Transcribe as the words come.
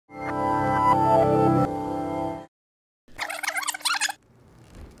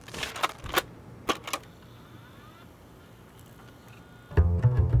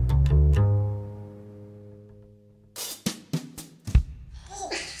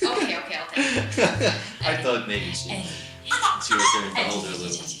I thought maybe she was going to hold her a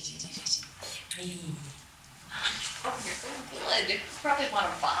little. Oh, you're so good. You probably want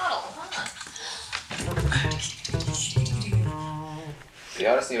a bottle, huh? The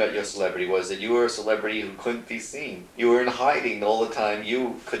honest thing about your celebrity was that you were a celebrity who couldn't be seen. You were in hiding all the time.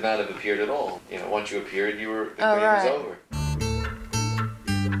 You could not have appeared at all. You know, once you appeared, the game was over.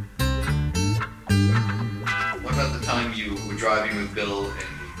 What about the time you were driving with Bill in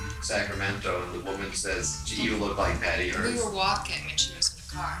Sacramento and the woman says, "Gee, you look like Patty Hearst"? We were walking and she was in the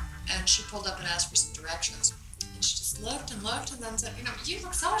car and she pulled up and asked for some directions. And she just looked and then said, "You know, you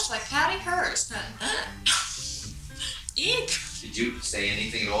look so much like Patty Hearst." And, eek! Did you say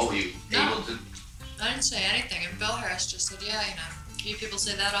anything at all? Were you able to? I didn't say anything, and Bill Hearst just said, "Yeah, you know, you people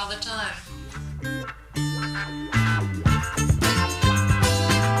say that all the time."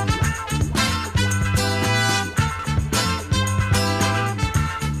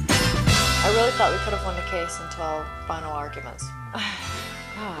 I really thought we could have won the case until final arguments.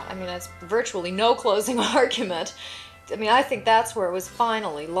 I mean, it's virtually no closing argument. I mean, I think that's where it was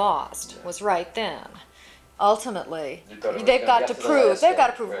finally lost, was right then. Ultimately, they've got to prove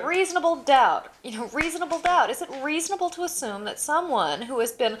reasonable doubt. You know, reasonable doubt. Is it reasonable to assume that someone who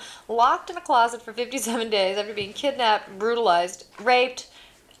has been locked in a closet for 57 days after being kidnapped, brutalized, raped,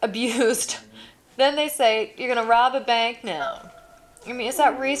 abused, then they say, "You're going to rob a bank now"? I mean, is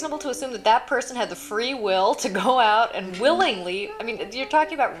that reasonable to assume that that person had the free will to go out and willingly, I mean, you're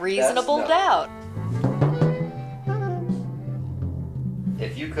talking about reasonable doubt.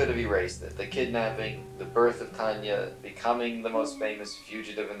 If you could have erased it, the kidnapping, the birth of Tanya, becoming the most famous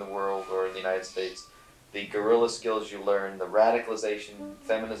fugitive in the world or in the United States, the guerrilla skills you learned, the radicalization,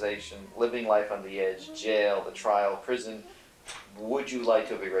 feminization, living life on the edge, jail, the trial, prison, would you like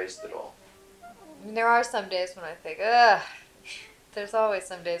to have erased it all? I mean, there are some days when I think, ugh. There's always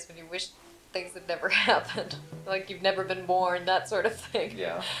some days when you wish things had never happened, like you've never been born, that sort of thing.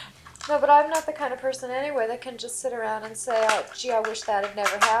 Yeah. No, but I'm not the kind of person anyway that can just sit around and say, "Oh, gee, I wish that had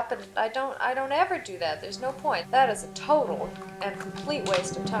never happened." I don't ever do that. There's no point. That is a total and complete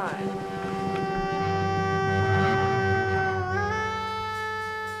waste of time.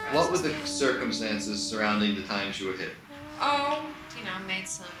 What were the circumstances surrounding the times you were hit? Oh, you know, made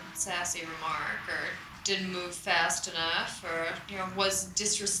some sassy remark or didn't move fast enough or, you know, was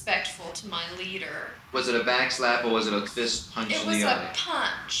disrespectful to my leader. Was it a back slap or was it a fist punch in the eye? It was a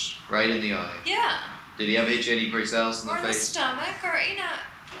punch. Right in the eye? Yeah. Did he ever hit you anyplace else in the face? Or the stomach or, you know.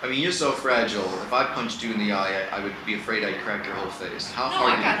 I mean, you're so fragile. If I punched you in the eye, I would be afraid I'd crack your whole face. How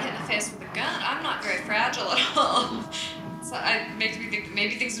hard? No, I got hit in the face with a gun. I'm not very fragile at all. So it makes me think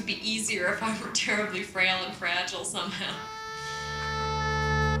maybe things would be easier if I were terribly frail and fragile somehow.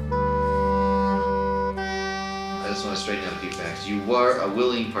 I just want to straighten out a few facts. You were a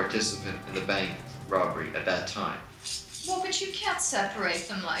willing participant in the bank robbery at that time. Well, but you can't separate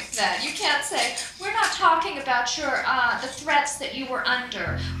them like that. You can't say, "We're not talking about your the threats that you were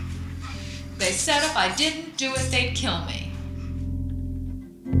under. They said if I didn't do it, they'd kill me."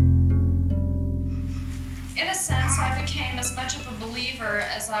 In a sense, I became as much of a believer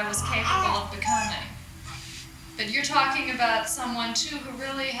as I was capable of becoming. But you're talking about someone, too, who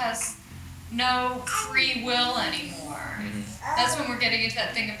really has no free will anymore. Mm-hmm. That's when we're getting into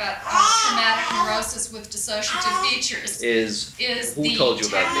that thing about traumatic neurosis with dissociative features. Who told you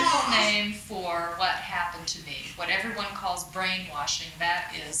about this? The technical name for what happened to me, what everyone calls brainwashing,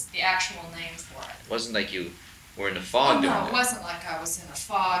 that is the actual name for it. It wasn't like you were in a fog doing No, it. it wasn't like I was in a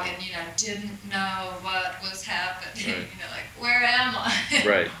fog and, you know, didn't know what was happening. Right. You know, like, where am I?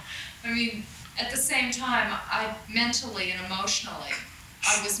 Right. I mean, at the same time, I mentally and emotionally,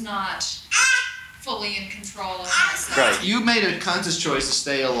 I was not fully in control of myself. Right. You made a conscious choice to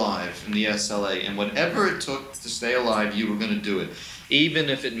stay alive in the SLA, and whatever it took to stay alive, you were going to do it. Even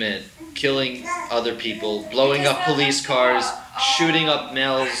if it meant killing other people, blowing up police cars, shooting up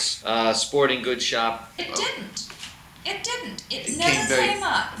Mel's sporting goods shop. It didn't. It didn't. It never came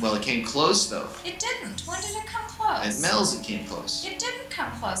up. Well, it came close, though. It didn't. When did it come close? At Mel's, it came close. It didn't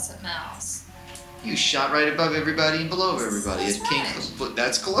come close at Mel's. You shot right above everybody and below everybody. That's it came right. close. But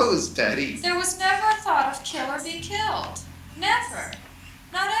that's close, Patty. There was never a thought of kill or be killed. Never.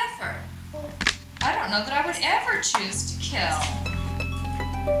 Not ever. I don't know that I would ever choose to kill.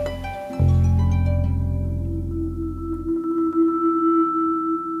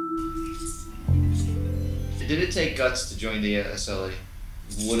 Did it take guts to join the SLA?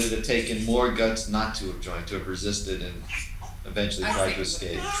 Would it have taken more guts not to have joined, to have resisted and eventually tried to escape?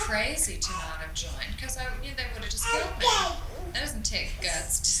 I think it would have been crazy to not have joined, because I knew they would have just killed me. That doesn't take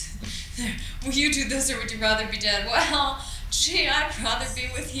guts. Will you do this or would you rather be dead? Well, Gee, I'd rather be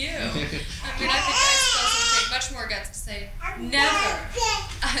with you. I mean, I suppose it would take much more guts to say, never.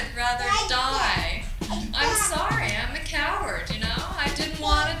 I'd rather die. I'm sorry, I'm a coward, you know? I didn't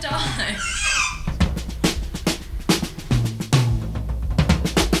want to die.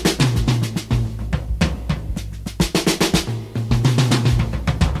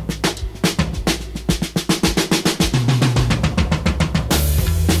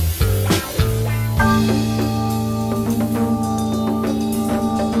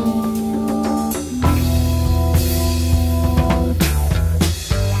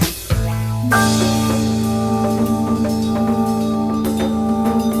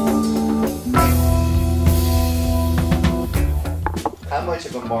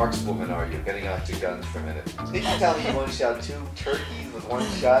 Markswoman are you? Getting out to guns for a minute. Did you tell me you only shot 2 turkeys with 1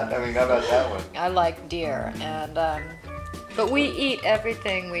 shot? I mean, how about that one? I like deer, and but we eat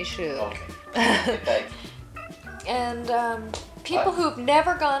everything we shoot. Okay. Thank you. And people who've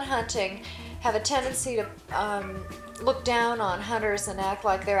never gone hunting have a tendency to look down on hunters and act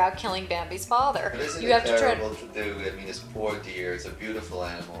like they're out killing Bambi's father. But isn't You it have to try. terrible to do? I mean, this poor deer. It's a beautiful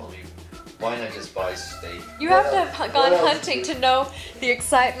animal. I mean, why not just buy steak? You have to have gone hunting to know the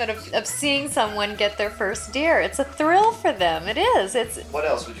excitement of seeing someone get their first deer. It's a thrill for them. It is. It's. What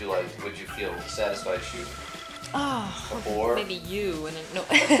else would you like? Would you feel satisfied shooting? Oh, A boar? maybe you and no.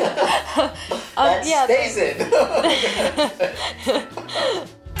 That Yeah. stays in.